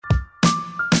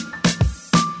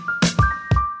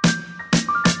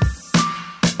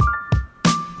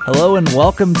Hello and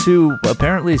welcome to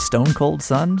apparently Stone Cold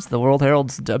Suns, the World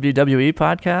Herald's WWE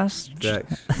podcast.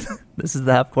 This is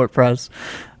the Half Court Press.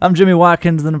 I'm Jimmy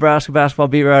Watkins, the Nebraska basketball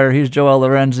beat writer. He's Joel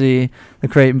Lorenzi, the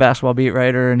Creighton basketball beat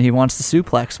writer, and he wants to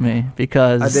suplex me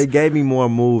because they gave me more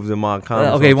moves in my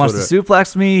comments. Okay, he wants to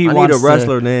suplex me. I need a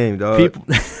wrestler name, dog.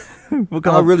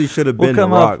 I really should have been The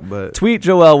Rock, but tweet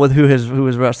Joel with who his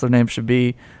wrestler name should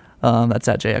be. That's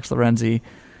at JX Lorenzi.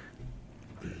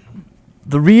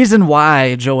 The reason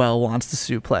why Joel wants to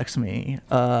suplex me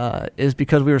is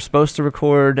because we were supposed to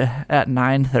record at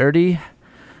 9:30.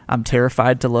 I'm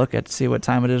terrified to look at see what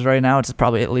time it is right now. It's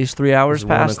probably at least 3 hours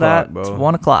past that. Bro. It's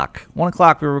 1 o'clock. 1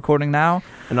 o'clock we're recording now.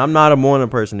 And I'm not a morning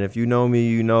person. If you know me,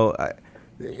 you know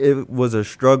it was a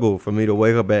struggle for me to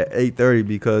wake up at 8:30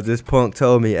 because this punk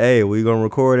told me, hey, we're going to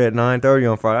record at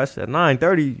 9:30 on Friday. I said,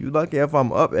 9:30? You lucky if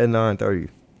I'm up at 9:30.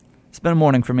 It's been a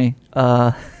morning for me.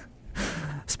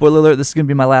 Spoiler alert, this is going to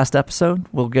be my last episode.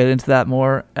 We'll get into that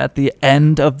more at the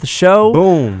end of the show.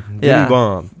 Boom. Yeah.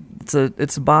 Bomb.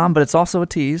 It's a bomb, but it's also a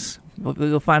tease.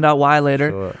 You'll find out why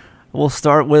later. Sure. We'll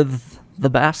start with the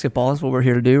basketball is what we're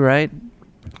here to do, right?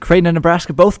 Creighton and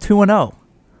Nebraska both 2-0.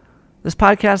 This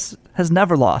podcast has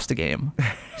never lost a game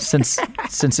since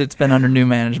it's been under new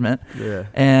management. Yeah.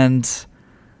 And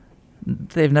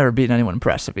they've never beaten anyone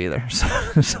impressive either.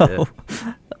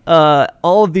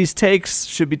 All of these takes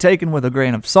should be taken with a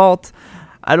grain of salt.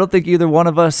 I don't think either one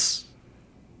of us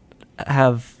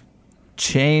have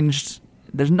changed.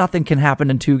 There's nothing can happen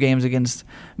in 2 games against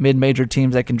mid-major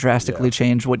teams that can drastically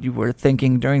change what you were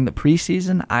thinking during the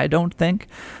preseason, I don't think.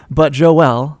 But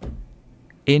Joel,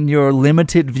 in your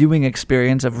limited viewing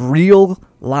experience of real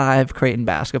live Creighton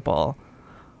basketball,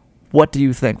 what do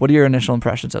you think? What are your initial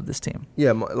impressions of this team?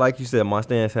 Yeah, like you said, my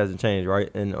stance hasn't changed, right?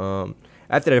 And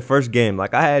after that first game,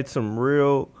 like I had some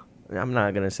real – I'm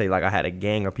not going to say like I had a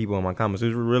gang of people in my comments. There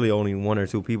was really only 1 or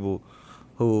 2 people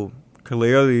who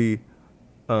clearly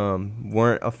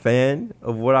weren't a fan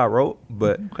of what I wrote.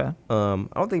 But okay. I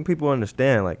don't think people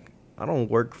understand, like, I don't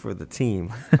work for the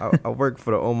team. I work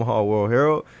for the Omaha World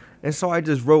Herald. And so I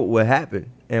just wrote what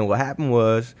happened. And what happened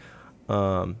was,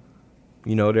 there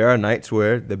are nights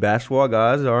where the basketball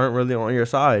guys aren't really on your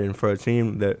side. And for a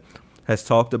team that has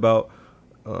talked about –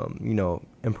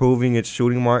 improving its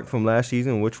shooting mark from last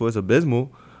season, which was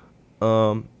abysmal,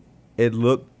 it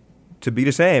looked to be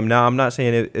the same. Now, I'm not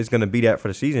saying it's going to be that for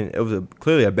the season. It was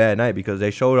clearly a bad night because they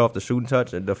showed off the shooting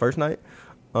touch the first night.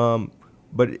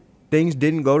 But things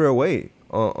didn't go their way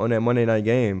on that Monday night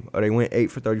game. They went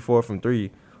 8 for 34 from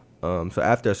 3. So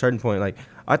after a certain point, like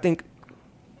I think,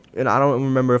 and I don't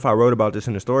remember if I wrote about this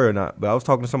in the story or not, but I was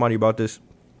talking to somebody about this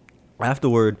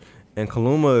afterward, and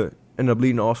Kaluma ended up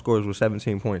leading all scorers with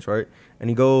 17 points, right? And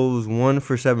he goes 1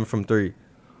 for 7 from 3.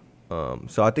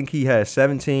 So I think he has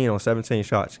 17 on 17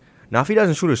 shots. Now, if he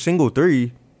doesn't shoot a single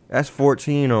 3, that's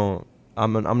 14 on,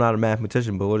 I'm not a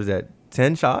mathematician, but what is that,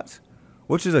 10 shots?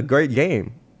 Which is a great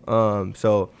game.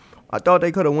 So I thought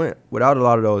they could have went without a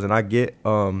lot of those. And I get,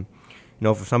 for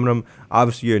some of them,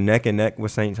 obviously you're neck and neck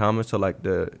with St. Thomas. So,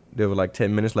 there were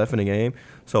 10 minutes left in the game.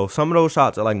 So some of those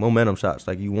shots are like momentum shots.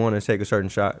 Like you want to take a certain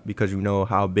shot because you know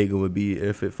how big it would be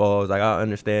if it falls. Like I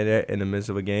understand that in the midst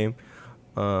of a game.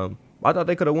 I thought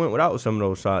they could have went without some of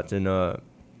those shots. And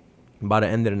by the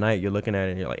end of the night, you're looking at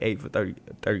it and you're like 8 for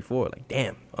 34. Like,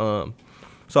 damn.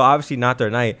 So obviously not their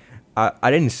night.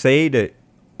 I didn't say that,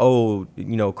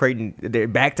 Creighton, they're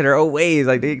back to their old ways.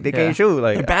 Like they can't shoot.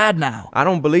 Like they're bad now. I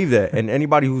don't believe that. And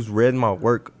anybody who's read my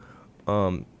work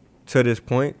to this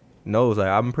point knows like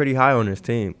I'm pretty high on this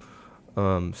team.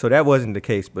 So that wasn't the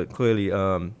case, but clearly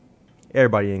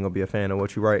everybody ain't gonna be a fan of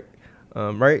what you write.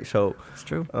 Right? So it's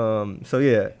true.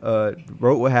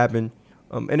 Wrote what happened.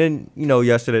 And then,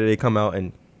 yesterday they come out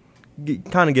and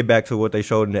kind of get back to what they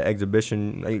showed in the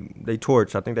exhibition. They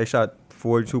torched. I think they shot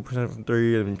 42% from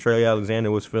 3, and Trey Alexander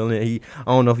was feeling it. I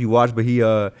don't know if you watched, but he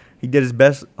did his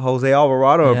best Jose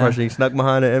Alvarado impression. He snuck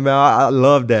behind the inbound. I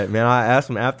love that, man. I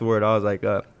asked him afterward. I was like,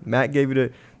 Matt gave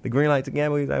you the green light to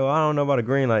gamble. He's like, well, I don't know about a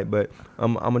green light, but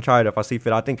I'm gonna try it if I see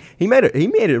fit. I think he made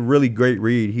a really great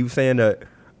read. He was saying that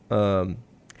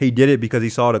he did it because he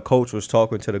saw the coach was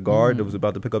talking to the guard that was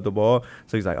about to pick up the ball.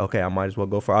 So he's like, okay, I might as well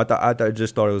go for it. I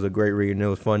just thought it was a great read, and it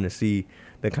was fun to see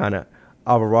the kind of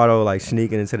Alvarado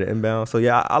sneaking into the inbound. So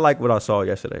yeah, I like what I saw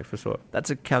yesterday for sure.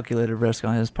 That's a calculated risk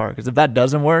on his part because if that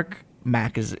doesn't work,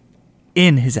 Mac is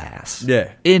in his ass.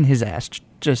 Yeah, in his ass.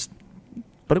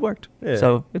 But it worked. Yeah.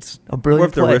 So it's a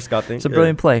brilliant play. Worth the risk, I think. It's a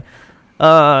brilliant play.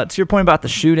 To your point about the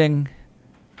shooting,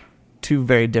 2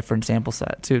 very different samples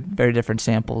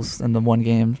in the one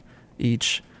game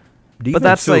each. Defense but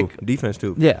that's too. Defense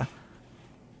too. Yeah.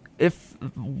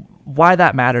 why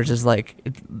that matters is like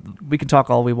we can talk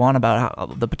all we want about how,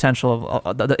 the potential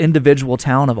of the individual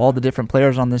talent of all the different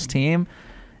players on this team.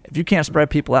 If you can't spread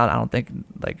people out, I don't think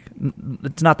like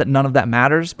it's not that none of that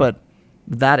matters, but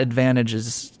that advantage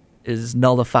is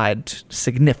nullified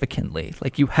significantly.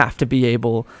 Like you have to be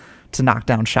able to knock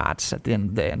down shots at the end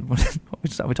of the day. And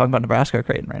we're talking about Nebraska or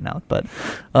Creighton right now, but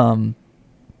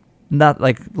not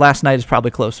like last night is probably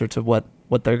closer to what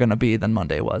they're going to be than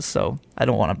Monday was. So I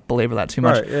don't want to belabor that too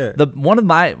much. Right, yeah. One of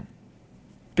my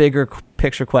bigger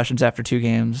picture questions after 2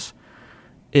 games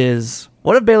is,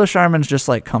 what if Baylor Sharman's just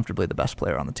like comfortably the best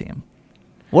player on the team?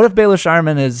 What if Baylor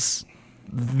Sharman is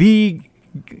the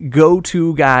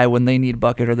go-to guy when they need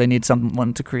bucket or they need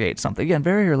someone to create something? Again,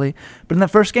 very early, but in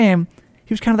that first game,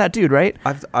 he was kind of that dude, right?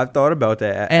 I've thought about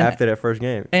that after that first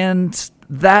game. And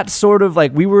that sort of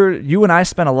like you and I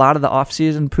spent a lot of the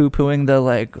offseason poo-pooing the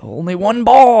like only one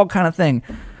ball kind of thing.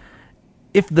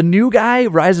 If the new guy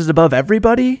rises above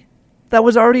everybody that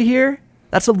was already here,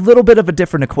 that's a little bit of a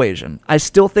different equation. I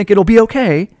still think it'll be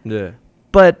okay. Yeah.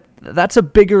 But that's a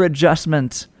bigger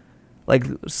adjustment, like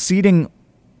seating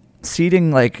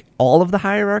like all of the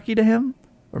hierarchy to him,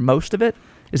 or most of it,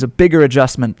 is a bigger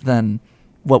adjustment than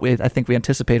what I think we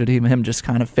anticipated him just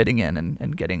kind of fitting in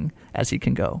and getting as he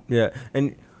can go. Yeah,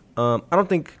 and I don't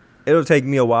think it'll take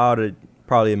me a while to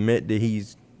probably admit that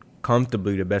he's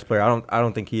comfortably the best player. I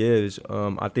don't think he is.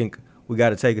 I think we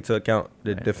got to take into account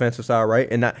the defensive side, right?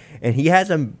 And he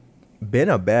hasn't been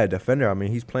a bad defender. I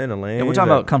mean, he's playing the lane. Yeah, we're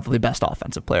talking about comfortably best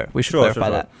offensive player. We should clarify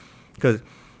that. Because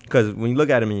when you look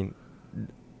at him, I mean,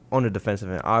 on the defensive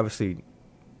end, obviously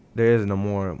there isn't a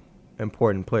more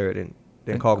important player than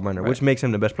Kalkbrenner, which makes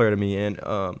him the best player to me. And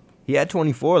he had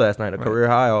 24 last night, a career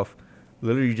high off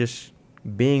literally just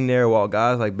being there while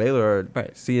guys like Baylor are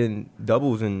seeing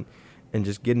doubles and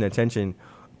just getting attention.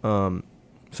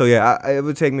 So, yeah, it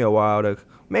would take me a while to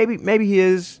maybe he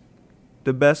is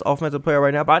the best offensive player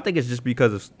right now, but I think it's just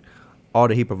because of all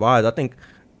that he provides. I think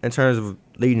in terms of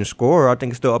leading scorer, I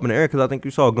think it's still up in the air because I think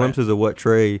you saw glimpses of what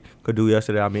Trey could do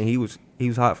yesterday. I mean, he was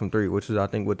hot from 3, which is, I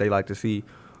think, what they like to see.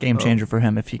 Game changer for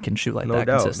him if he can shoot like that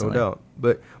consistently. No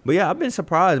doubt. But yeah, I've been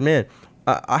surprised, man.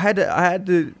 I had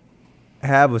to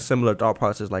have a similar thought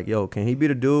process, like, yo, can he be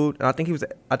the dude? And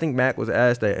I think Mac was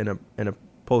asked that in a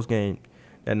post game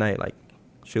that night, like,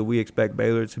 should we expect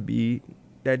Baylor to be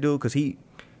that dude? Because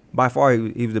by far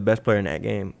he was the best player in that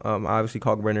game. Obviously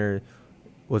Kalkbrenner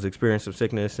was experiencing some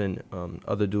sickness and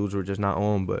other dudes were just not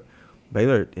on, but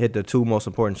Baylor hit the 2 most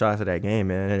important shots of that game,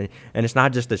 man. And it's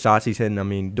not just the shots he's hitting. I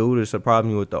mean, dude is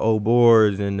surprising me with the old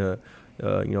boards and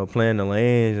playing the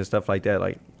lanes and stuff like that.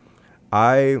 Like,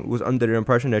 I was under the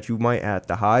impression that you might have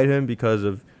to hide him because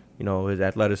of, his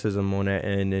athleticism on that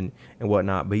end and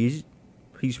whatnot. But he's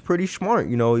pretty smart.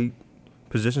 He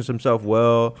positions himself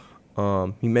well.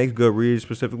 He makes good reads,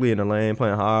 specifically in the lane,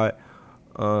 playing hard.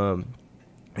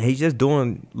 He's just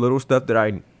doing little stuff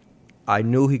that I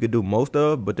knew he could do most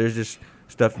of, but there's just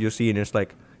stuff you'll see, and it's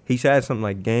like he's had some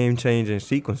like game-changing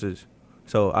sequences.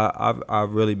 So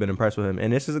I've really been impressed with him.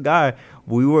 And this is a guy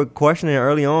we were questioning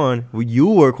early on. You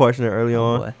were questioning early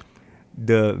on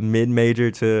the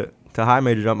mid-major to high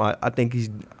major jump. I think he's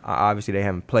obviously they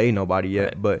haven't played nobody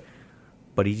yet, but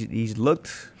he's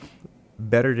looked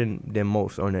better than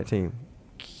most on that team.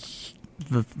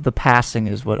 The passing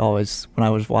is what always, when I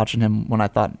was watching him, when I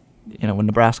thought, when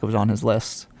Nebraska was on his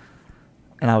list,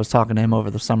 and I was talking to him over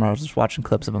the summer, I was just watching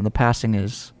clips of him. The passing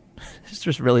it's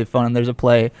just really fun. And there's a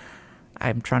play,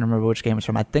 I'm trying to remember which game it's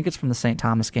from. I think it's from the St.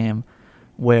 Thomas game,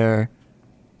 where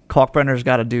Kalkbrenner's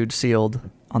got a dude sealed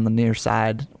on the near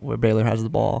side where Baylor has the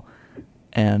ball,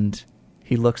 and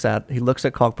he looks at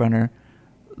Kalkbrenner.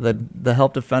 The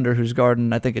help defender who's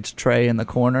guarding, I think it's Trey in the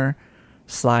corner,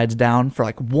 slides down for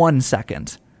like 1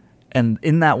 second, and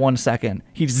in that 1 second,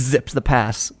 he zips a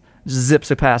pass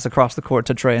across the court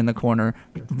to Trey in the corner,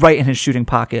 right in his shooting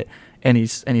pocket, and he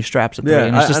straps it. Yeah,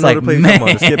 and it's just like,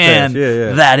 man,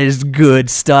 that is good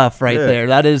stuff right there.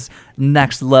 That is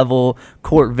next level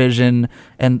court vision,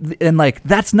 and like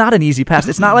that's not an easy pass.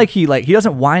 It's not like he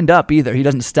doesn't wind up either. He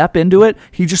doesn't step into it.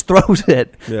 He just throws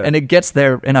it, and it gets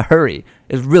there in a hurry.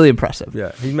 It's really impressive.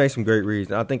 Yeah, he's made some great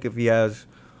reads. I think if he has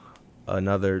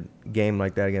another game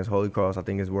like that against Holy Cross, I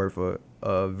think it's worth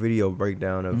a video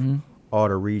breakdown of all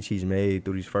the reads he's made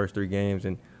through these first 3 games.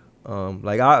 And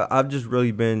I've just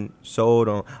really been sold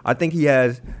on. I think he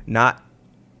has not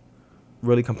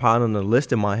really compiled on the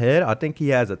list in my head. I think he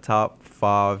has a top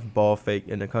 5 ball fake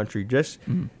in the country. Just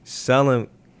selling,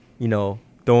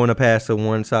 throwing a pass to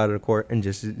one side of the court and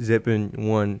just zipping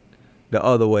one the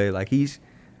other way. Like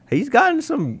they've gotten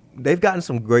some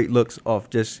great looks off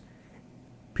just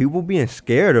people being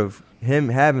scared of him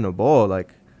having a ball.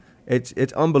 Like, it's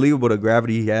unbelievable the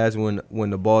gravity he has when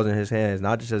the ball's in his hands,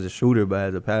 not just as a shooter but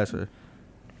as a passer.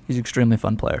 He's an extremely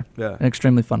fun player. Yeah, an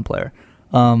extremely fun player.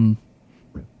 On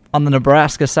the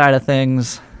Nebraska side of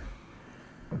things,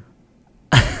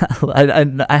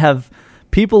 I have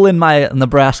people in my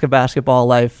Nebraska basketball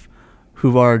life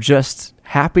who are just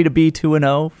happy to be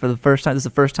 2-0 for the first time. This is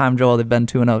the first time, Joel, they've been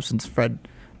 2-0 since Fred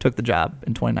took the job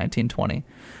in 2019-20.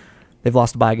 They've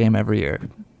lost a bye game every year.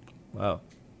 Wow.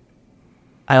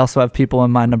 I also have people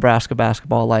in my Nebraska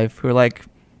basketball life who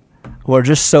are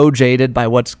just so jaded by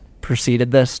what's preceded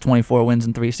this, 24 wins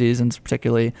in 3 seasons,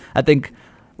 particularly. I think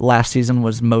last season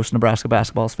was most Nebraska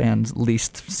basketball fans'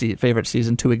 least favorite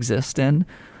season to exist in,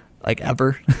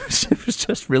 ever. It was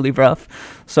just really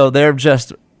rough. So they're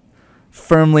just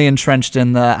firmly entrenched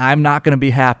in the I'm not going to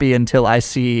be happy until I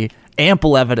see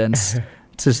ample evidence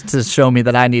to show me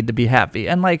that I need to be happy.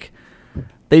 And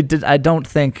they did. I don't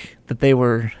think that they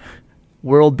were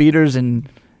world beaters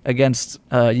against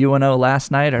UNO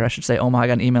last night, or I should say Omaha. I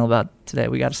got an email about today.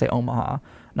 We got to say Omaha,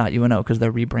 not UNO, because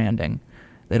they're rebranding.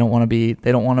 They don't want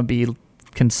to be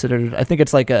considered. I think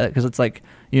it's because it's like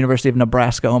University of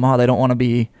Nebraska Omaha. They don't want to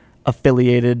be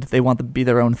affiliated. They want to be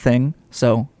their own thing.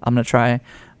 So I'm gonna try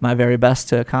my very best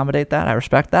to accommodate that. I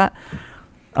respect that.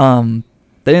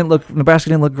 Nebraska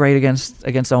didn't look great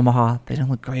against Omaha. They didn't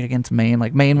look great against Maine.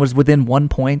 Maine was within 1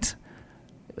 point,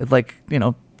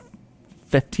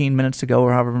 15 minutes to go,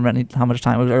 or how much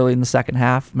time it was early in the second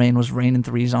half. Maine was raining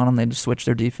threes on them. They just switched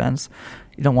their defense.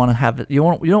 You don't want to have it. You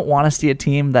don't want to see a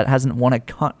team that hasn't won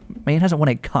Maine hasn't won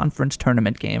a conference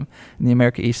tournament game in the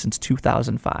America East since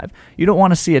 2005. You don't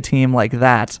want to see a team like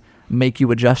that make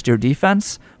you adjust your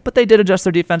defense, but they did adjust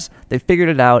their defense. They figured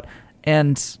it out,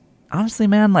 and honestly,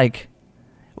 man,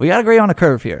 we got to agree on a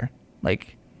curve here.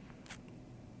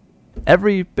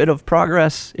 Every bit of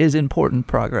progress is important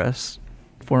progress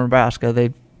for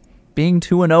Nebraska. Being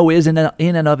 2-0 is in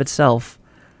and of itself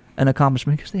an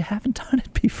accomplishment because they haven't done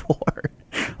it before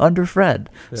under Fred.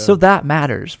 Yeah. So that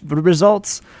matters. The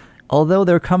results, although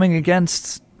they're coming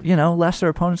against lesser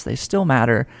opponents, they still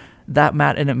matter.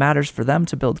 And it matters for them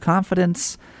to build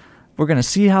confidence. We're going to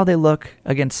see how they look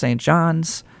against St.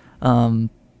 John's. The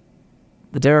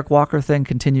Derek Walker thing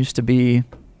continues to be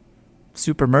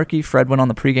super murky. Fred went on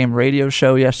the pregame radio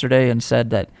show yesterday and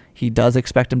said that he does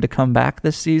expect him to come back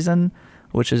this season,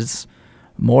 which is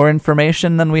more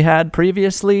information than we had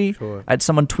previously. Sure. I had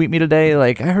someone tweet me today,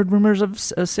 I heard rumors of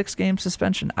a 6-game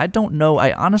suspension. I don't know.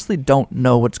 I honestly don't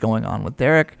know what's going on with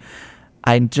Derek.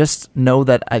 I just know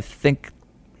that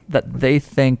they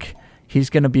think he's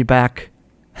going to be back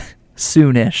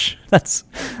soonish. That's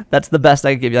the best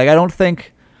I can give you. I don't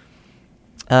think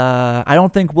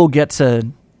we'll get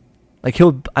to I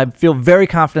feel very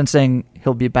confident saying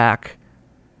he'll be back.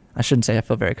 I shouldn't say I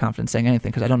feel very confident saying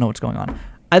anything because I don't know what's going on.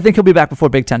 I think he'll be back before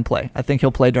Big Ten play. I think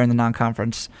he'll play during the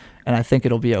non-conference, and I think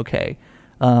it'll be okay.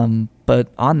 But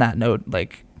on that note,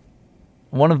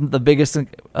 one of the biggest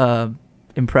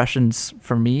impressions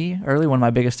for me early, one of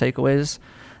my biggest takeaways,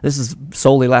 this is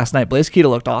solely last night. Blaise Keita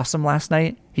looked awesome last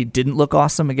night. He didn't look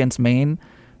awesome against Maine.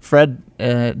 Fred,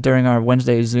 during our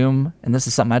Wednesday Zoom, and this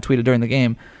is something I tweeted during the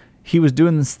game, he was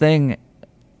doing this thing,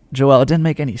 Joel, it didn't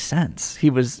make any sense.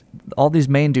 He was, all these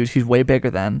Maine dudes, he's way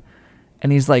bigger than,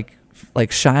 and he's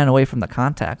shying away from the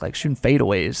contact, shooting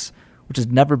fadeaways, which has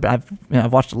never been,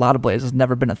 I've watched a lot of Blaise, it's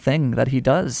never been a thing that he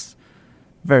does.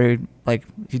 Very,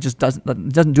 he just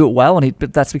doesn't do it well,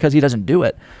 but that's because he doesn't do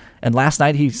it. And last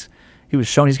night he was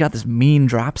shown he's got this mean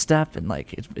drop step, and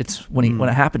it's when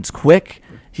it happens quick,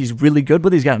 he's really good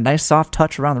with it. He's got a nice soft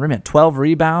touch around the rim. He had 12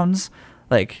 rebounds,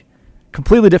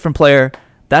 completely different player.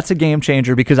 That's a game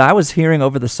changer because I was hearing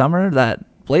over the summer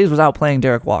that Blaise was out playing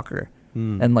Derek Walker,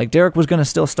 and Derek was going to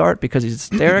still start because he's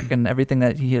Derek and everything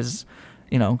that he is.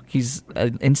 He's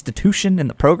an institution in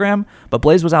the program, but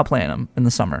Blaise was out playing him in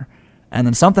the summer. And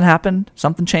then something happened.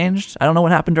 Something changed. I don't know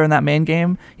what happened during that Maine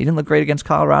game. He didn't look great against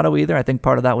Colorado either. I think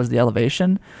part of that was the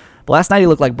elevation. But last night he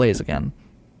looked like Blaise again.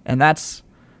 And that's,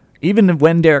 even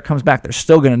when Derek comes back, they're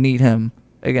still going to need him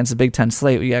against the Big Ten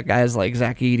slate. We got guys like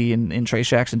Zach Edey and Trey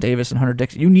Jackson Davis and Hunter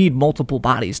Dixon. You need multiple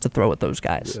bodies to throw at those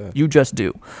guys. Yeah. You just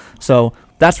do. So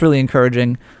that's really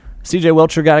encouraging. CJ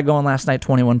Wilcher got it going last night,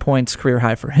 21 points, career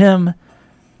high for him.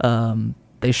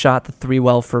 They shot the three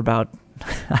well for about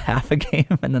a half a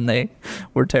game, and then they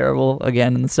were terrible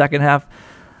again in the second half.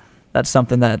 That's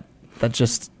something that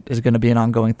just is going to be an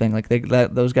ongoing thing.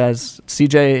 Those guys,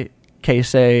 CJ,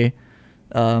 Casey,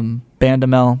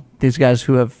 Bandamel, these guys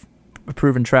who have a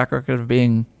proven track record of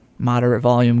being moderate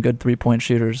volume, good 3-point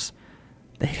shooters,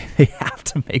 they have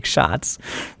to make shots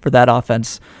for that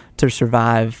offense to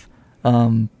survive.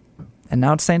 And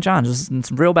now it's St. John's.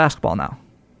 It's real basketball now.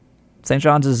 St.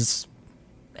 John's is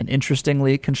an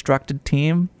interestingly constructed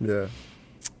team. Yeah.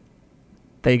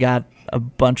 They got a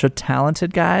bunch of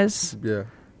talented guys. Yeah.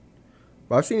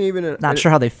 But I've seen even not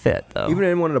sure how they fit though. Even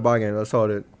in one of the ball games, I saw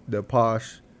that the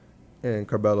Posh and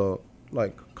Curbelo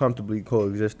like comfortably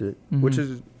coexisted, which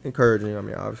is encouraging. I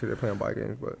mean, obviously they're playing ball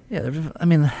games, but yeah, I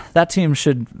mean that team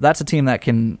should. That's a team that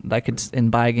could in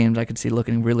bye games I could see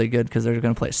looking really good because they're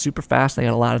going to play super fast. They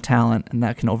got a lot of talent, and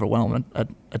that can overwhelm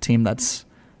a team that's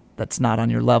not on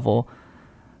your level.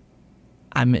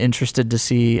 I'm interested to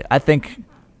see. I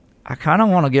kind of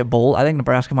want to get bold. I think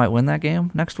Nebraska might win that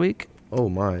game next week. Oh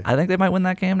my! I think they might win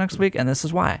that game next week, and this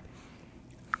is why.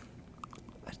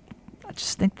 I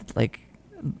just think that like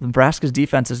Nebraska's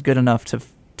defense is good enough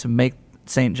to make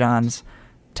St. John's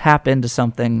tap into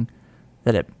something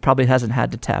that it probably hasn't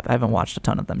had to tap. I haven't watched a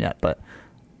ton of them yet, but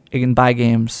in bye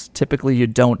games, typically you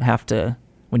don't have to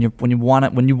when you want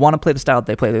to play the style that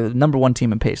they play. They're the number one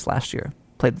team in pace last year,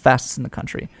 played the fastest in the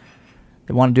country.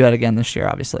 They want to do that again this year,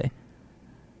 obviously.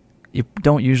 You're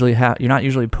not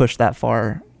usually pushed that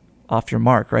far off your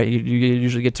mark, right? You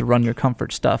usually get to run your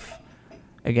comfort stuff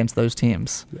against those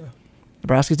teams. Yeah.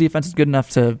 Nebraska's defense is good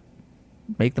enough to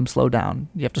make them slow down.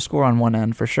 You have to score on one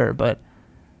end for sure, but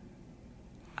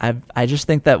I just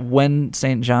think that when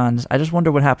St. John's, I just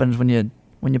wonder what happens when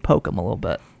you poke them a little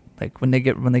bit, like when they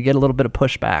get a little bit of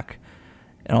pushback,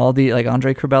 and all the like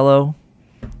Andre Curbelo,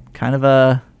 kind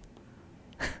of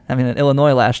in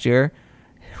Illinois last year,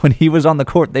 when he was on the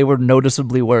court, they were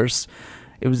noticeably worse.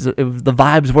 It was the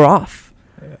vibes were off,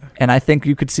 yeah. And I think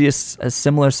you could see a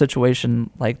similar situation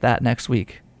like that next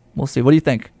week. We'll see. What do you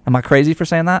think? Am I crazy for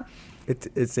saying that?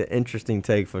 It's an interesting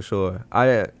take for sure.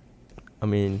 I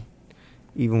mean,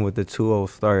 even with the 2-0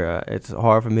 start, it's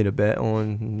hard for me to bet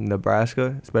on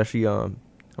Nebraska, especially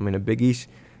the Big East.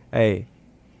 Hey,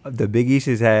 the Big East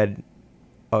has had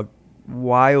a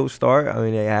wild start. I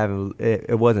mean, they haven't.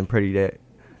 It wasn't pretty that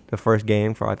the first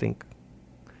game for I think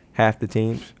half the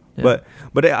teams, yeah.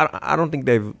 but I don't think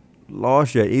they've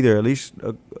lost yet either. At least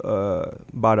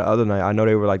by the other night, I know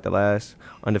they were like the last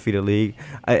undefeated league.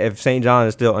 If St. John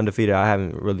is still undefeated, I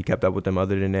haven't really kept up with them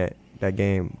other than that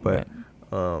game. But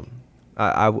right.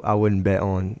 I wouldn't bet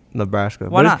on Nebraska.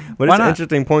 Why not? But it's an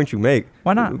interesting point you make.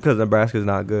 Why not? Because Nebraska's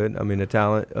not good. I mean, the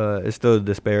talent is still a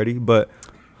disparity, but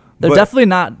they're definitely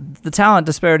not. The talent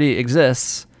disparity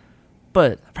exists,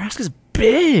 but Nebraska's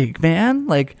big, man.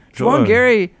 Like Juwan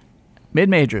Gary,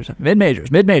 mid-majors.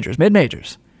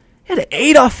 He had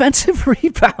 8 offensive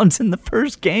rebounds in the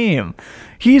first game.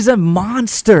 He's a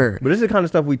monster. But this is the kind of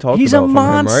stuff we talked about. He's a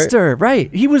monster, him,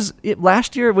 right? He was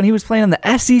last year when he was playing in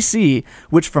the SEC,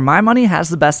 which for my money has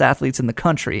the best athletes in the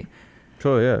country.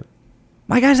 Sure, yeah.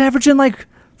 My guy's averaging like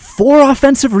 4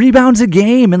 offensive rebounds a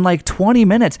game in like 20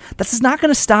 minutes. This is not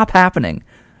going to stop happening.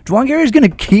 Juwan Gary is going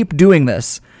to keep doing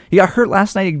this. He got hurt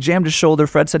last night. He jammed his shoulder.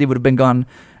 Fred said he would have been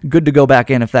good to go back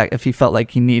in if he felt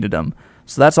like he needed him.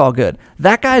 So that's all good.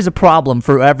 That guy's a problem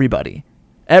for everybody.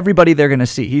 Everybody they're going to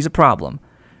see. He's a problem.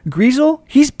 Griesel,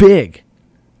 he's big.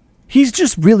 He's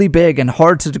just really big and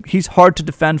he's hard to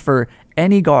defend for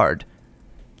any guard.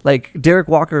 Like Derek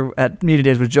Walker at Media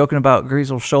Days was joking about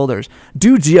Griesel's shoulders.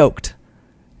 Dude's yoked.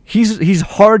 He's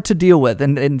hard to deal with.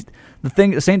 And the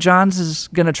thing, St. John's is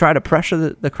going to try to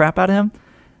pressure the crap out of him.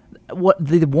 What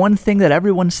the one thing that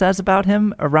everyone says about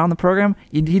him around the program,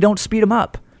 you don't speed him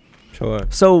up. Sure.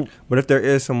 So, but if there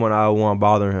is someone I want to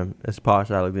bother him, it's Posh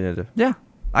Alexander. Yeah,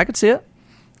 I could see it.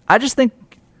 I just think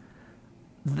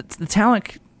the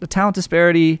talent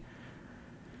disparity.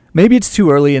 Maybe it's too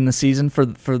early in the season for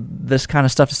this kind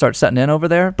of stuff to start setting in over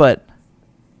there, but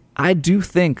I do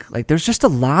think like there's just a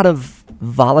lot of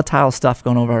volatile stuff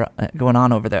going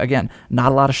on over there. Again,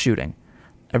 not a lot of shooting.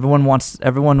 Everyone wants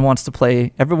to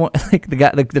play. Everyone like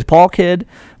the Paul kid,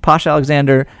 Posh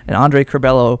Alexander, and Andre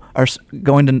Curbelo are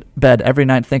going to bed every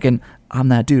night thinking, "I'm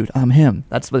that dude. I'm him."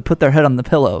 That's what they put their head on the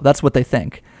pillow. That's what they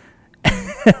think.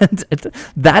 And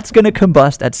that's going to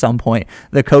combust at some point.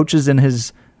 The coach is in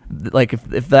his like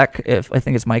if I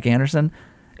think it's Mike Anderson.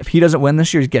 If he doesn't win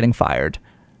this year, he's getting fired.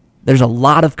 There's a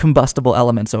lot of combustible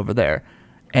elements over there,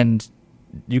 and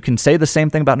you can say the same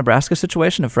thing about Nebraska's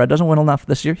situation. If Fred doesn't win enough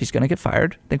this year, he's going to get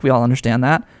fired. I think we all understand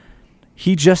that.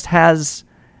 He just has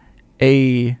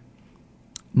a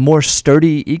more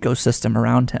sturdy ecosystem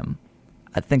around him.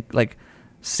 I think like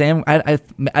Sam,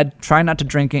 I try not to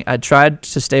drinking. I tried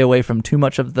to stay away from too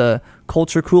much of the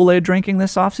culture Kool-Aid drinking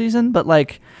this offseason, but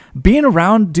like being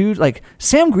around dudes like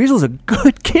Sam Griesel's a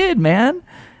good kid, man.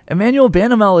 Emmanuel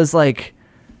Banamel is like,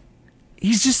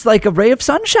 he's just like a ray of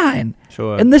sunshine.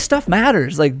 Sure. And this stuff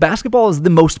matters. Like, basketball is the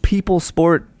most people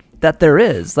sport that there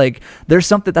is. Like, there's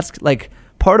something that's like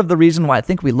part of the reason why I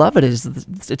think we love it is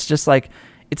it's just like,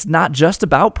 it's not just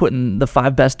about putting the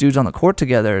 5 best dudes on the court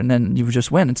together and then you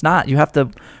just win. It's not. You have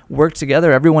to work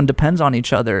together. Everyone depends on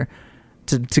each other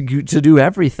to do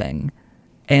everything.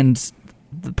 And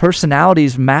the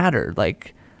personalities matter.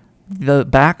 Like,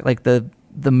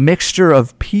 the mixture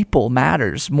of people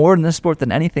matters more in this sport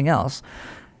than anything else.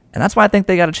 And that's why I think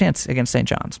they got a chance against St.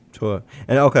 John's. Sure.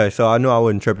 And okay, so I knew I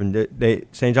wasn't tripping.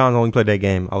 St. John's only played that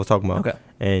game I was talking about. Okay.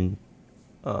 And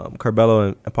Curbelo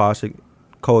and Apostolic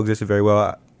coexisted very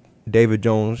well. David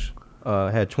Jones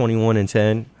had 21 and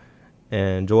 10,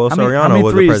 and Joel Soriano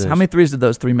was the presence. How many threes did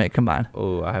those 3 make combined?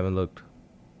 Oh, I haven't looked.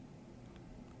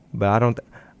 But I don't.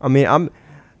 I'm.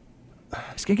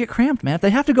 It's gonna get cramped, man. If they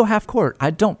have to go half court,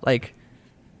 I don't like.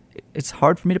 It's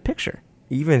hard for me to picture.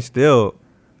 Even still,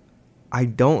 I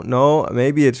don't know.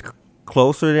 Maybe it's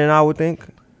closer than I would think.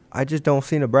 I just don't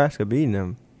see Nebraska beating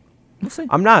them. We'll see.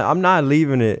 I'm not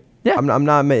leaving it. Yeah. I'm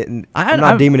not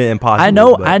deeming it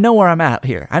impossible. I know where I'm at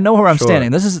here. I know where I'm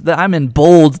standing. I'm in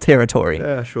bold territory.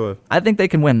 Yeah, sure. I think they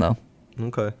can win, though.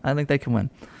 Okay. I think they can win.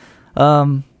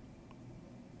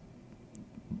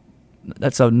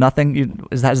 So nothing.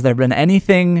 Has there been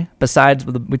anything besides?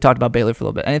 We talked about Baylor for a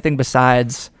little bit. Anything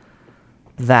besides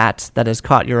that has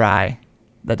caught your eye?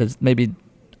 That is maybe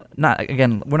not.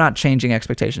 Again, we're not changing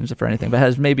expectations for anything, but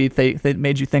has maybe they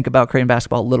made you think about Creighton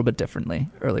basketball a little bit differently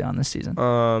early on this season?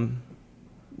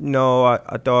 No,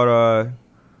 I thought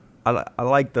I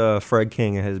liked Fred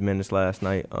King and his minutes last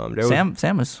night.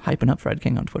 Sam was hyping up Fred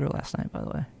King on Twitter last night, by the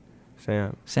way.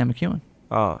 Sam McEwen.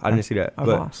 Oh, I didn't see that. Our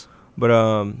boss. But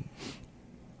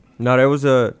no, there was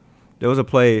a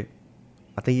play.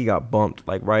 I think he got bumped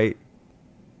like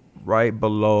right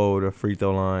below the free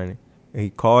throw line, and he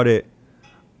caught it,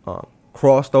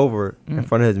 crossed over in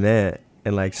front of his man,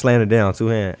 and like slammed it down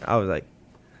 2-hand. I was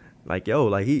like yo,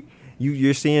 like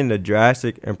you're seeing the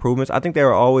drastic improvements. I think they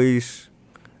were always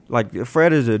like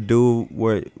Fred is a dude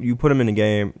where you put him in the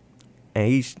game, and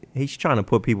he's trying to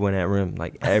put people in that rim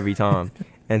like every time,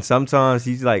 and sometimes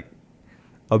he's like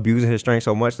abusing his strength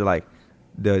so much that like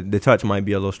the touch might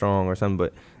be a little strong or something,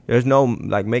 but there's no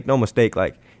like make no mistake,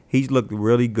 like he's looked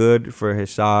really good for his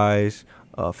size,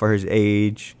 for his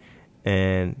age,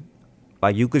 and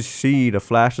like you could see the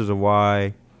flashes of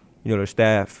why the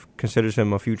staff considers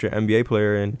him a future NBA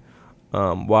player and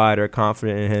why they're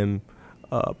confident in him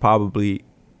probably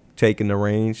taking the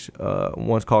reins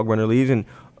once Kalkbrenner leaves. And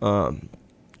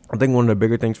I think one of the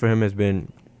bigger things for him has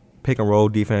been pick and roll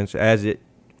defense, as it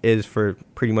is for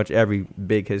pretty much every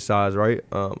big his size, right?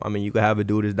 I mean, you could have a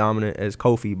dude as dominant as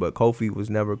Kofi, but Kofi was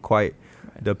never quite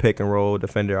the pick and roll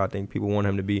defender I think people want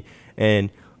him to be.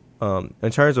 And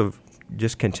in terms of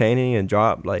just containing and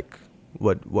drop, like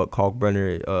what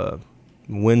Kalkbrenner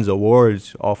wins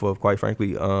awards off of, quite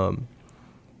frankly,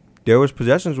 there was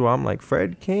possessions where I'm like,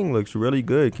 Fred King looks really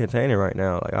good containing right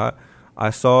now. Like I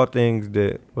saw things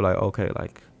that were like, okay,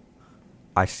 like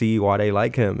I see why they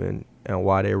like him and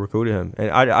why they recruited him. And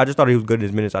I just thought he was good in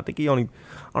his minutes. I don't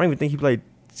even think he played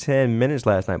 10 minutes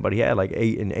last night, but he had like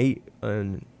 8 and 8.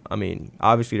 And I mean,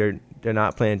 obviously they're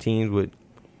not playing teams with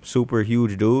super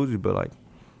huge dudes, but like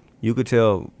you could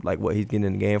tell like what he's getting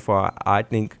in the game for. I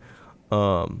think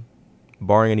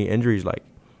barring any injuries, like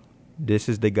this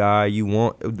is the guy you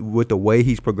want with the way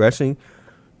he's progressing.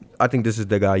 I think this is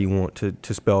the guy you want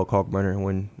to spell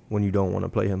Kalkbrenner when you don't want to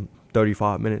play him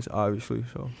 35 minutes, obviously.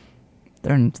 So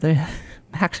they're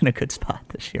Mac's in a good spot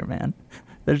this year, man.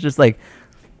 There's just like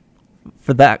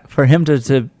for him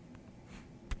to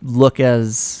look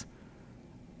as,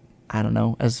 I don't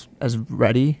know, as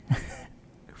ready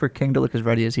for King to look as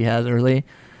ready as he has early.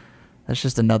 That's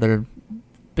just another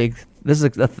big. This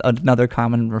is another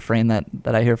common refrain that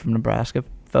I hear from Nebraska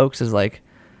folks is like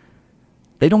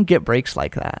they don't get breaks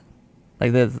like that.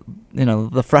 Like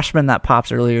the freshman that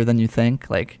pops earlier than you think.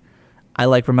 Like I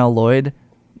like Ramel Lloyd.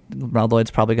 Ramel Lloyd's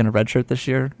probably going to redshirt this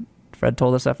year. Fred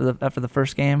told us after the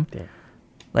first game. Yeah.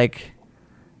 Like,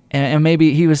 and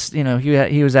maybe he was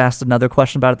he was asked another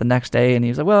question about it the next day, and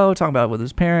he was like, well, we're talking about it with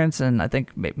his parents, and I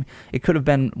think maybe it could have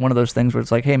been one of those things where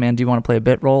it's like, hey man, do you want to play a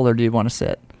bit role or do you want to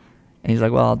sit? And he's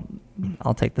like, well,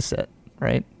 I'll take the sit,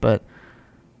 right? But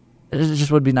it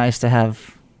just would be nice to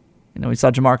have, we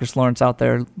saw Jamarcus Lawrence out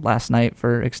there last night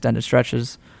for extended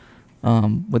stretches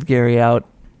with Gary out,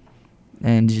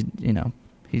 and he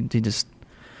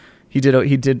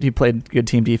played good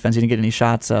team defense. He didn't get any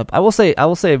shots up. I will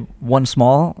say one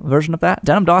small version of that.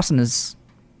 Denham Dawson is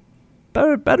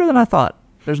better than I thought.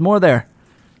 There's more there.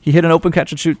 He hit an open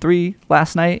catch and shoot 3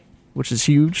 last night which is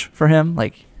huge for him.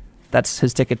 Like, that's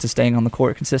his ticket to staying on the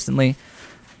court consistently.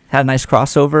 Had a nice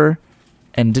crossover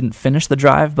and didn't finish the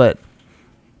drive, but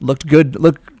looked good,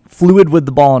 looked fluid with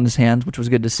the ball in his hands, which was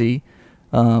good to see.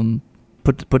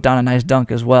 Put down a nice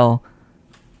dunk as well.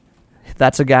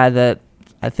 That's a guy that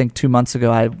I think 2 months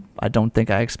ago I don't think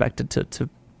I expected to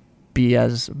be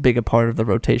as big a part of the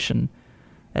rotation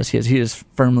as he is. He is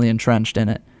firmly entrenched in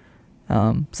it.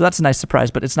 So that's a nice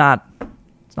surprise, but it's not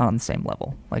on the same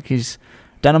level. Like, he's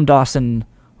Denim Dawson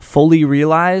fully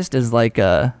realized is like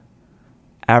a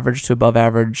average to above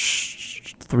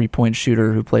average 3-point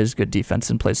shooter who plays good defense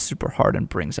and plays super hard and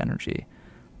brings energy.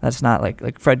 That's not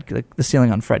like Fred. Like, the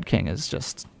ceiling on Fred King is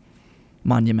just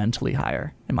monumentally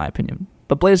higher, in my opinion.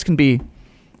 But Blaze can be,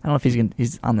 I don't know if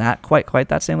he's on that quite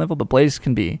that same level, but Blaze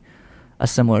can be a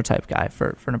similar type guy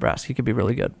for Nebraska. He could be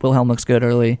really good. Wilhelm looks good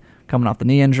early, coming off the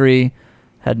knee injury.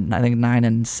 Had, I think, 9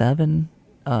 and 7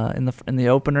 in the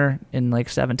opener in like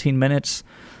 17 minutes.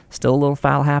 Still a little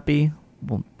foul happy.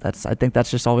 Well, I think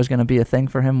that's just always going to be a thing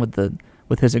for him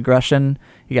with his aggression.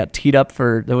 He got teed up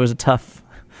for. There was a tough.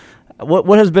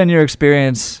 What has been your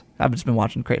experience? I've just been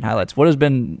watching Creighton highlights. What has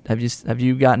been? Have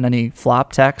you gotten any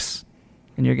flop techs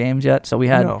in your games yet? So we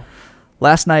had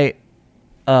last night.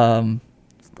 I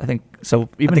think so.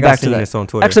 Even back to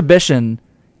the exhibition,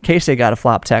 Casey got a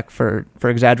flop tech for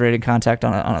exaggerated contact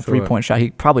on a 3-point shot. He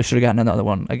probably should have gotten another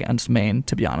one against Maine,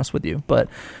 to be honest with you. But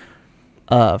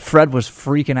Fred was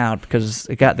freaking out because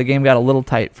the game got a little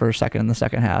tight for a second in the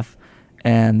second half,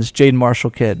 and this Jaden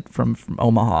Marshall kid from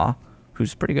Omaha,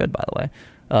 who's pretty good by the way,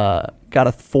 got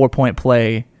a 4-point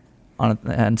play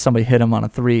and somebody hit him on a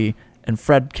 3. And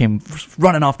Fred came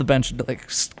running off the bench, like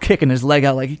kicking his leg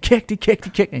out, like he kicked,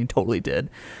 and he totally did.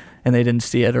 And they didn't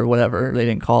see it or whatever. They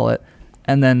didn't call it.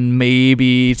 And then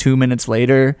maybe 2 minutes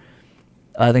later,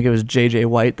 I think it was J.J.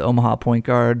 White, the Omaha point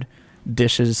guard,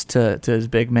 dishes to his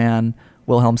big man.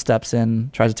 Wilhelm steps in,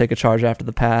 tries to take a charge after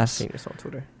the pass. I think it's on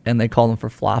Twitter. And they called him for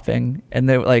flopping. And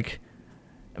they like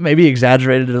maybe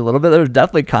exaggerated it a little bit. There was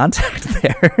definitely contact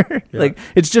there. Yeah. Like,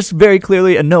 it's just very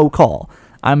clearly a no call.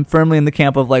 I'm firmly in the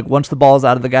camp of, like, once the ball's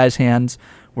out of the guy's hands,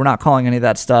 we're not calling any of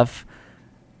that stuff.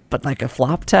 But, like, a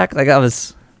flop tech, like, that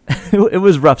was it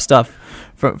was rough stuff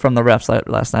from the refs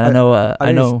last night. I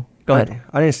know. Go ahead.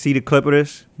 I didn't see the clip of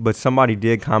this, but somebody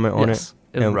did comment on it.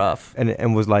 It was rough.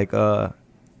 And was like,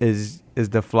 is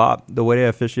the flop, the way they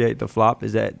officiate the flop,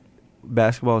 is that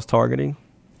basketball is targeting?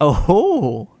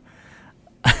 Oh.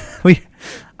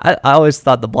 I always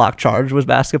thought the block charge was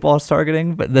basketball's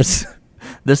targeting, but this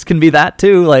can be that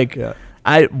too. Like, yeah.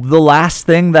 The last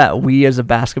thing that we as a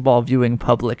basketball viewing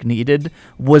public needed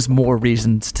was more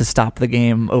reasons to stop the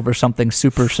game over something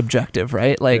super subjective,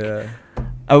 right? Like,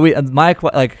 are we? If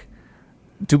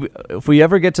we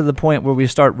ever get to the point where we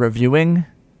start reviewing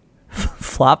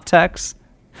flop techs,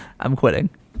 I'm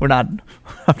quitting. I'm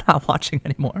not watching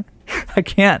anymore. I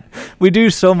can't. We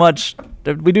do too much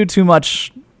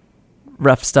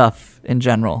ref stuff in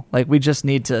general. Like, we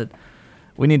need to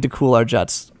cool our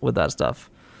jets with that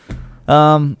stuff.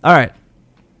 All right.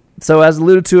 So as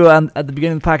alluded to at the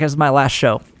beginning of the podcast, this is my last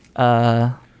show.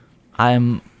 I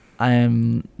am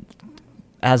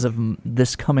as of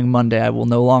this coming Monday, I will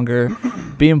no longer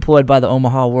be employed by the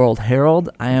Omaha World Herald.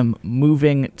 I am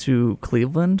moving to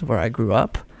Cleveland, where I grew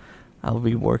up. I will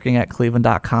be working at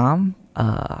Cleveland.com.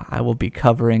 I will be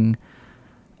covering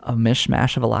a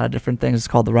mishmash of a lot of different things. It's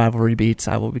called the Rivalry Beats.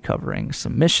 I will be covering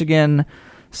some Michigan,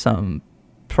 some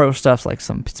pro stuff like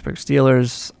some Pittsburgh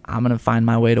Steelers. I'm going to find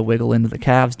my way to wiggle into the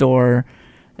Cavs door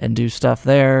and do stuff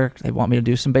there. They want me to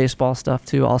do some baseball stuff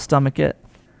too. I'll stomach it.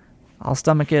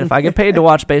 If I get paid to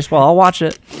watch baseball, I'll watch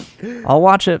it.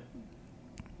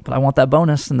 But I want that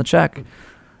bonus in the check.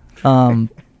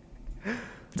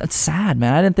 That's sad,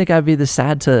 man. I didn't think I'd be this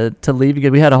sad to leave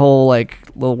because we had a whole like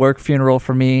little work funeral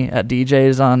for me at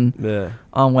DJ's on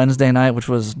Wednesday night, which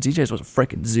was DJ's was a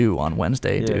freaking zoo on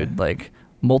Wednesday, dude. Like,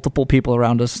 multiple people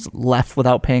around us left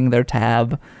without paying their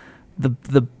tab.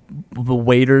 The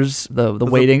waiters, the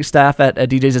waiting staff at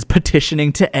DJ's is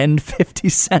petitioning to end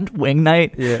 50-cent wing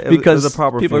night because it was a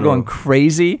proper people funeral. are going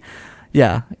crazy.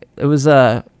 Yeah, it was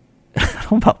I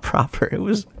don't know about proper. It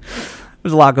was a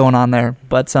lot going on there,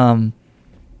 but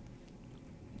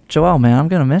Joel, man, I'm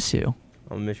gonna miss you.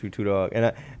 I'm gonna miss you too, dog.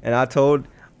 And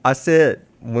I said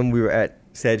when we were at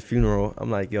said funeral, I'm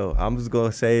like, yo, I'm just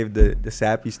gonna save the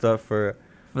sappy stuff for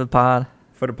the pod.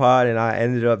 And I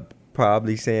ended up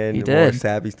probably saying more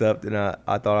sappy stuff than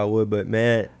I thought I would. But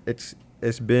man, it's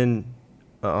been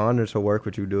an honor to work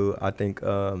with you, dude. I think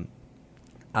I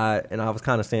was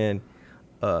kind of saying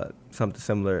something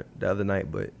similar the other night,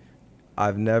 but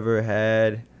I've never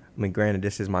had mean, granted,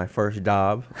 this is my first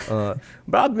job, but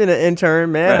I've been an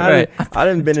intern, man. Right. I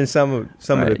done been in some of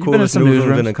the You've been in coolest some newsrooms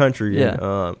newsrooms. in the country. Yeah.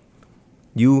 And,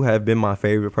 you have been my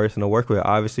favorite person to work with.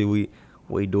 Obviously,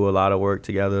 we do a lot of work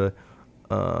together,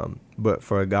 but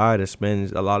for a guy that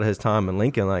spends a lot of his time in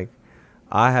Lincoln, like,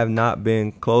 I have not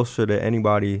been closer to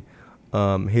anybody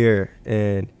here.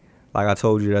 And like I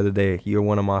told you the other day, you're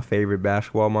one of my favorite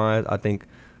basketball minds. I think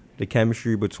the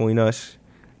chemistry between us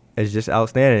is just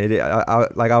outstanding.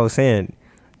 Like I was saying,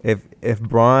 if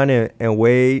Bron and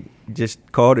Wade just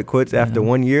called it quits after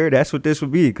 1 year, that's what this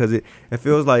would be, because it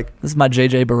feels like... This is my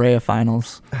JJ Barea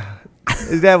finals.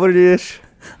 Is that what it is?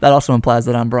 That also implies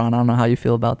that I'm Bron. I don't know how you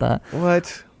feel about that.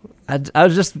 What? I'm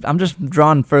just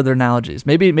drawing further analogies.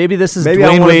 Maybe this is Maybe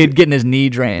Dwayne Wade getting his knee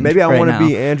drained. Maybe I right want to now.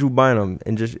 be Andrew Bynum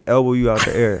and just elbow you out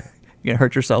the air. You gonna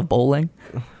hurt yourself bowling?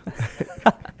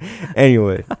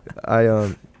 Anyway,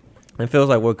 it feels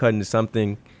like we're cutting to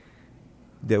something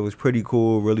that was pretty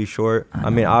cool, really short. I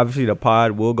mean, obviously the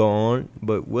pod will go on,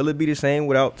 but will it be the same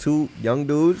without two young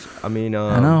dudes? I mean,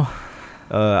 I know.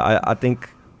 I think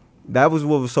that was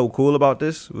what was so cool about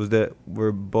this, was that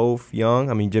we're both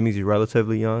young. I mean, Jimmy's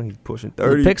relatively young. He's pushing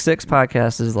 30. The Pick Six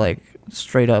podcast is like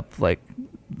straight up like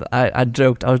I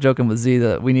was joking with Z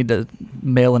that we need to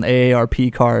mail an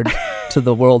AARP card to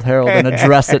the World Herald and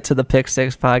address it to the Pick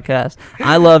Six podcast.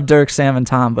 I love Dirk, Sam, and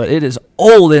Tom, but it is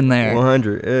old in there.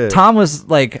 100. Yeah. Tom was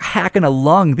like hacking a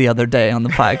lung the other day on the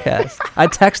podcast. I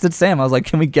texted Sam. I was like,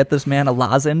 "Can we get this man a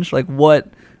lozenge? Like, what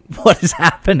is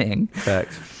happening?"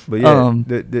 Facts. But yeah, Um,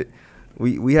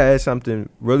 we had something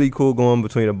really cool going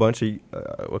between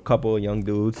a couple of young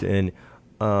dudes, and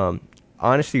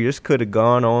honestly, this could have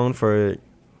gone on for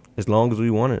as long as we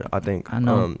wanted, I think. I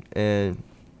know. And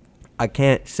I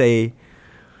can't say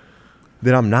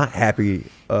that I'm not happy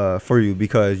for you,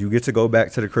 because you get to go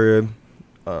back to the crib.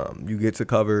 You get to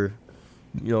cover,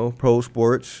 pro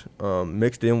sports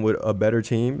mixed in with a better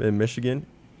team in Michigan.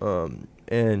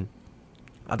 And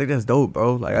I think that's dope,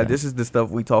 bro. Like, this is the stuff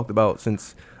we talked about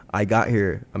since I got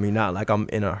here. I mean, not like I'm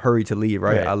in a hurry to leave,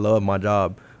 right? I love my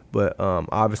job. But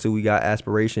obviously we got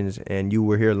aspirations, and you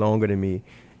were here longer than me,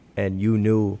 and you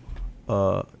knew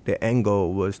the end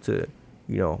goal was to,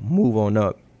 move on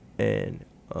up. And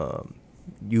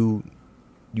you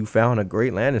found a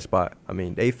great landing spot. I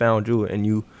mean, they found you, and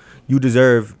you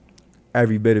deserve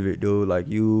every bit of it, dude. Like,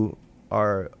 you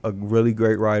are a really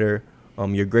great writer.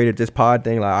 You're great at this pod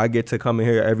thing. Like, I get to come in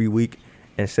here every week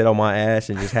and sit on my ass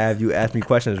and just have you ask me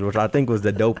questions, which I think was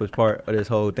the dopest part of this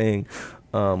whole thing.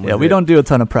 We don't do a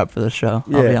ton of prep for this show,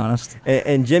 I'll be honest.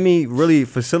 And Jimmy really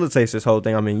facilitates this whole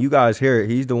thing. I mean, you guys hear it.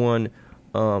 He's the one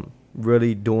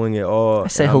really doing it all. I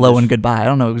say hello and goodbye. I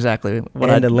don't know exactly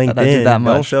what and the LinkedIn. I do that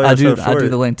much. Don't sell yourself I do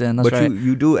short. the LinkedIn. That's but right.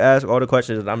 you do ask all the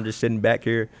questions, and I'm just sitting back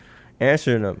here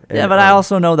answering them. Yeah, but I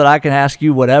also know that I can ask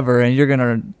you whatever, and you're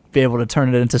gonna be able to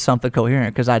turn it into something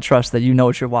coherent, because I trust that you know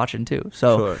what you're watching too.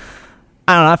 So Sure.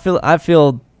 I don't know. I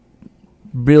feel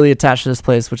really attached to this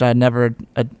place, which I never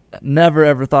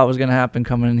ever thought was gonna happen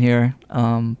coming in here.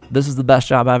 This is the best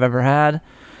job I've ever had.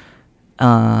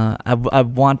 I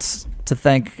want to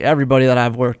thank everybody that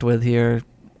I've worked with here.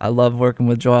 I love working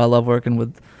with Joy. I love working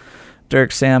with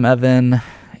Dirk, Sam, Evan,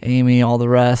 Amy, all the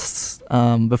rest.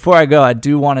 Before I go, I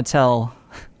do want to tell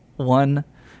one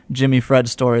Jimmy Fred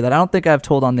story that I don't think I've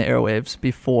told on the airwaves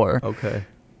before. Okay.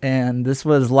 And this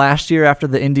was last year after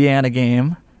the Indiana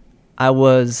game. I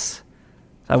went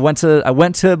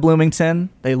to Bloomington.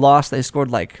 They lost. They scored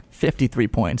like 53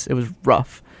 points. It was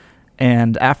rough.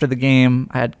 And after the game,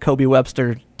 I had Kobe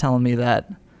Webster telling me that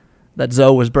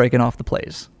Zoe was breaking off the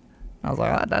plays. I was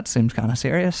like, that seems kind of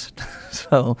serious.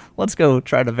 So let's go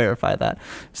try to verify that.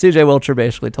 CJ Wilcher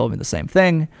basically told me the same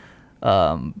thing.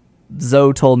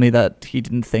 Zoe told me that he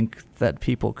didn't think that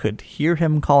people could hear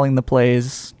him calling the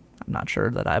plays. I'm not sure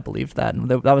that I believed that. And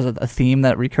that was a theme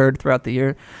that recurred throughout the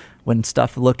year. When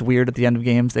stuff looked weird at the end of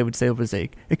games, they would say it was a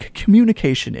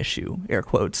communication issue, air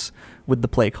quotes, with the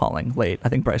play calling late. I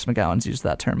think Bryce McGowan's used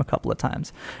that term a couple of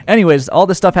times. Anyways, all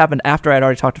this stuff happened after I'd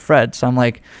already talked to Fred, so I'm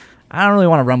like, I don't really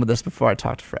want to run with this before I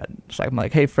talk to Fred. So I'm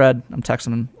like, hey, Fred, I'm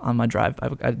texting him on my drive.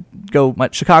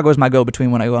 Chicago is my go-between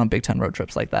when I go on Big Ten road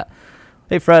trips like that.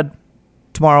 Hey, Fred,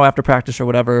 tomorrow after practice or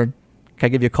whatever, can I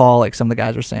give you a call? Like, some of the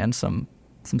guys are saying some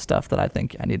stuff that I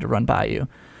think I need to run by you.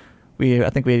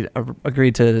 I think we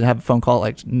agreed to have a phone call at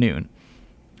like noon.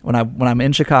 When I'm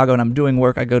in Chicago and I'm doing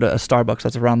work, I go to a Starbucks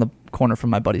that's around the corner from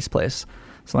my buddy's place.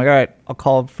 So I'm like, all right, I'll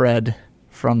call Fred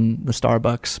from the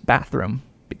Starbucks bathroom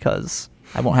because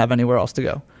I won't have anywhere else to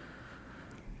go.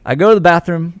 I go to the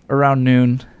bathroom around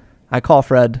noon. I call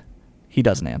Fred. He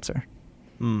doesn't answer.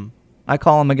 I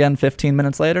call him again 15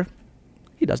 minutes later.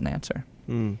 He doesn't answer.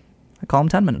 I call him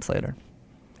 10 minutes later.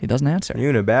 He doesn't answer. You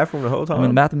in the bathroom the whole time? I'm in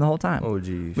the bathroom the whole time. Oh,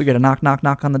 jeez. We get a knock, knock,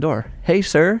 knock on the door. Hey,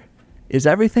 sir, is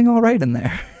everything all right in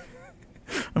there?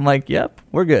 I'm like, yep,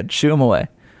 we're good. Shoo him away.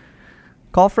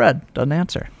 Call Fred. Doesn't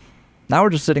answer. Now we're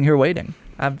just sitting here waiting.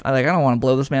 I don't want to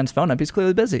blow this man's phone up. He's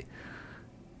clearly busy.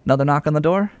 Another knock on the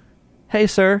door. Hey,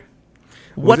 sir.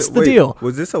 What's the deal?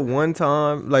 Was this a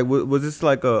one-time, like, was this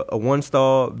like a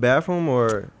one-stall bathroom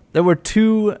or? There were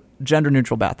 2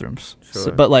 gender-neutral bathrooms.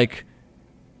 Sure. But, like,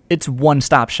 it's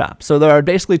one-stop shop. So there are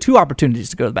basically 2 opportunities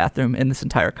to go to the bathroom in this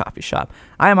entire coffee shop.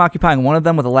 I am occupying one of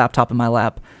them with a laptop in my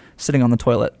lap, sitting on the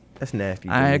toilet. That's nasty.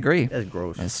 I agree. That's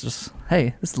gross. It's just,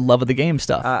 hey, this is love of the game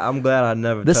stuff. I'm glad I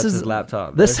never touched his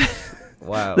laptop.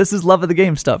 Wow. This is love of the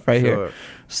game stuff right here.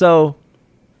 So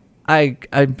I'm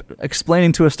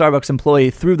explaining to a Starbucks employee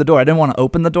through the door. I didn't want to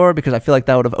open the door because I feel like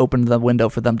that would have opened the window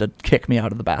for them to kick me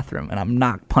out of the bathroom, and I'm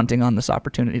not punting on this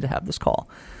opportunity to have this call.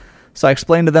 So I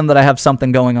explained to them that I have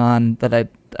something going on, that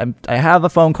I have a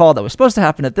phone call that was supposed to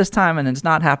happen at this time, and it's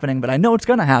not happening, but I know it's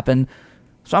going to happen,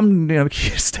 so I'm going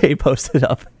to stay posted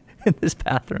up in this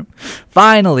bathroom.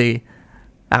 Finally,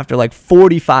 after like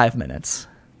 45 minutes,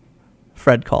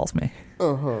 Fred calls me.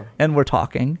 And we're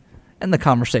talking, and the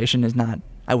conversation is not,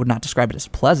 I would not describe it as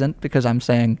pleasant, because I'm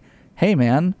saying, hey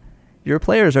man, your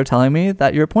players are telling me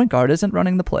that your point guard isn't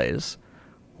running the plays.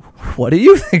 What do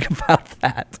you think about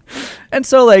that? And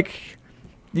so, like,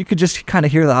 you could just kind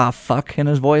of hear the fuck in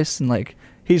his voice, and like,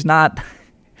 he's not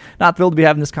thrilled to be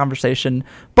having this conversation,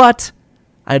 but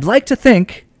I'd like to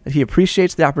think that he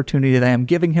appreciates the opportunity that I am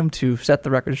giving him to set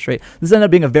the record straight. This ended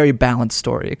up being a very balanced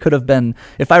story. It could have been,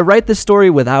 if I write this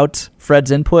story without Fred's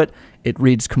input, it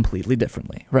reads completely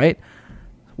differently, right?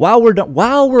 While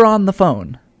we're on the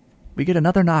phone, we get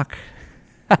another knock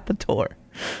at the door.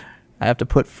 I have to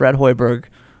put Fred Hoiberg,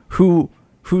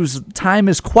 whose time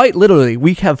is quite literally,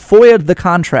 we have FOIA'd the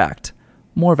contract,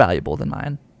 more valuable than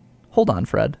mine. Hold on,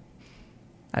 Fred.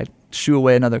 I shoo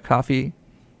away another coffee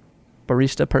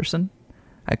barista person.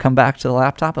 I come back to the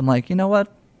laptop. I'm like, you know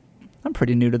what? I'm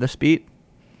pretty new to this beat.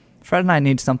 Fred and I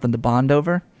need something to bond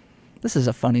over. This is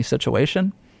a funny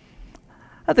situation.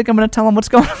 I think I'm going to tell him what's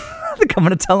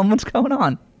going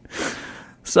on.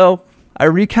 So I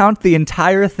recount the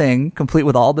entire thing, complete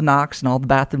with all the knocks and all the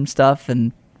bathroom stuff.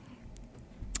 And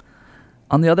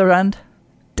on the other end,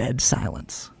 dead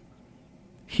silence.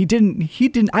 He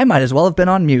didn't, I might as well have been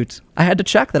on mute. I had to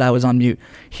check that I was on mute.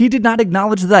 He did not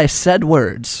acknowledge that I said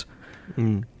words.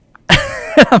 I'm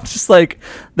just like,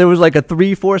 there was like a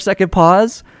 3-4 second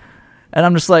pause, and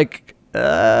I'm just like,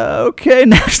 okay,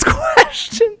 next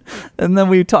question. And then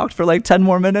we talked for like 10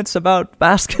 more minutes about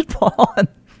basketball, and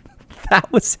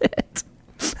that was it.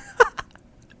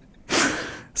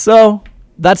 So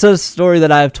that's a story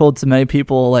that I've told to many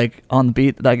people, like on the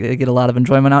beat, that I get a lot of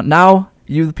enjoyment out. Now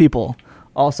you, the people,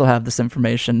 also have this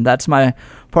information. That's my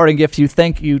parting gift to you.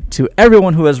 Thank you to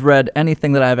everyone who has read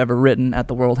anything that I've ever written at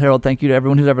the World Herald. Thank you to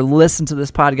everyone who's ever listened to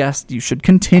this podcast. You should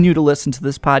continue to listen to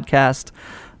this podcast.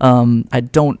 I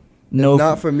don't know.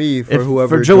 Not for me, for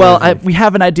whoever. For Joel, we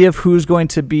have an idea of who's going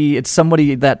to be. It's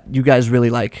somebody that you guys really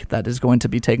like that is going to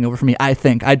be taking over for me, I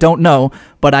think. I don't know,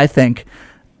 but I think.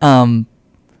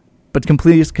 But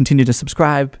please continue to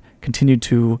subscribe. Continue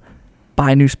to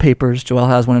buy newspapers. Joel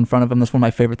has one in front of him. That's one of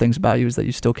my favorite things about you, is that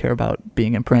you still care about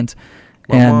being in print.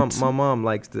 My mom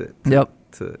likes to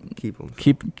keep them.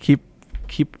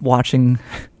 Keep watching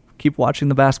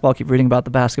the basketball. Keep reading about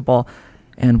the basketball,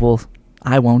 and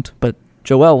I won't, but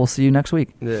Joel, we'll see you next week.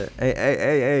 Yeah.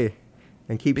 Hey.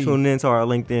 And keep tuning in to our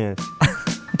LinkedIn.